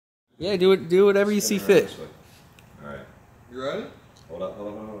Yeah, do whatever you see fit. All right. You ready? Hold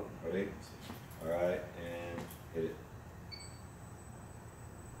on. Ready? All right, and hit it.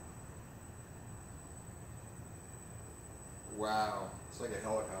 Wow, it's like a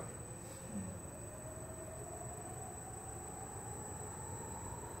helicopter.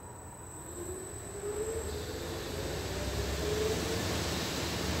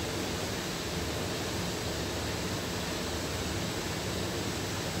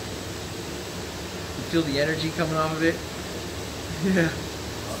 Feel the energy coming off of it? Yeah.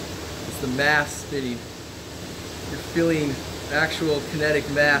 It's the mass spinning. You're feeling actual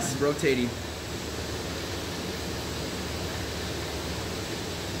kinetic mass rotating.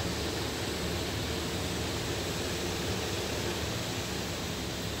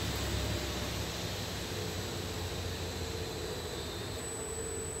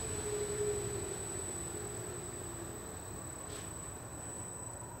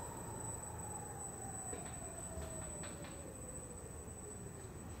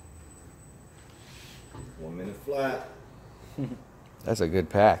 One minute flat. That's a good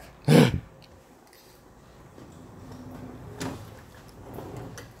pack. Let's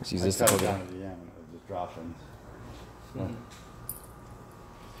use this to hold it.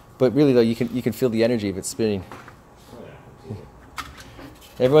 But really though, you can feel the energy of it spinning.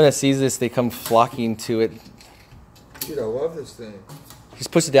 Everyone that sees this, they come flocking to it. Dude, I love this thing.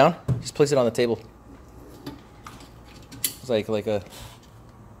 Just push it down. Just place it on the table. It's like a.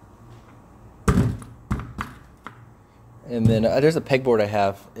 And then there's a pegboard I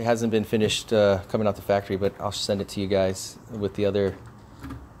have. It hasn't been finished coming out the factory, but I'll send it to you guys with the other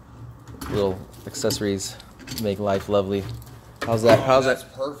little accessories to make life lovely. How's that? How's that's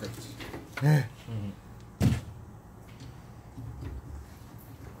that? Perfect.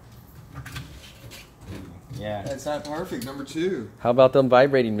 Yeah. That's not perfect. Number 2. How about them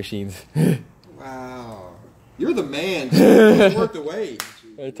vibrating machines? Wow. You're the man. It's worth the wait.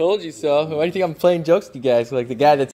 I told you so. Why do you think I'm playing jokes with you guys? Like the guy that's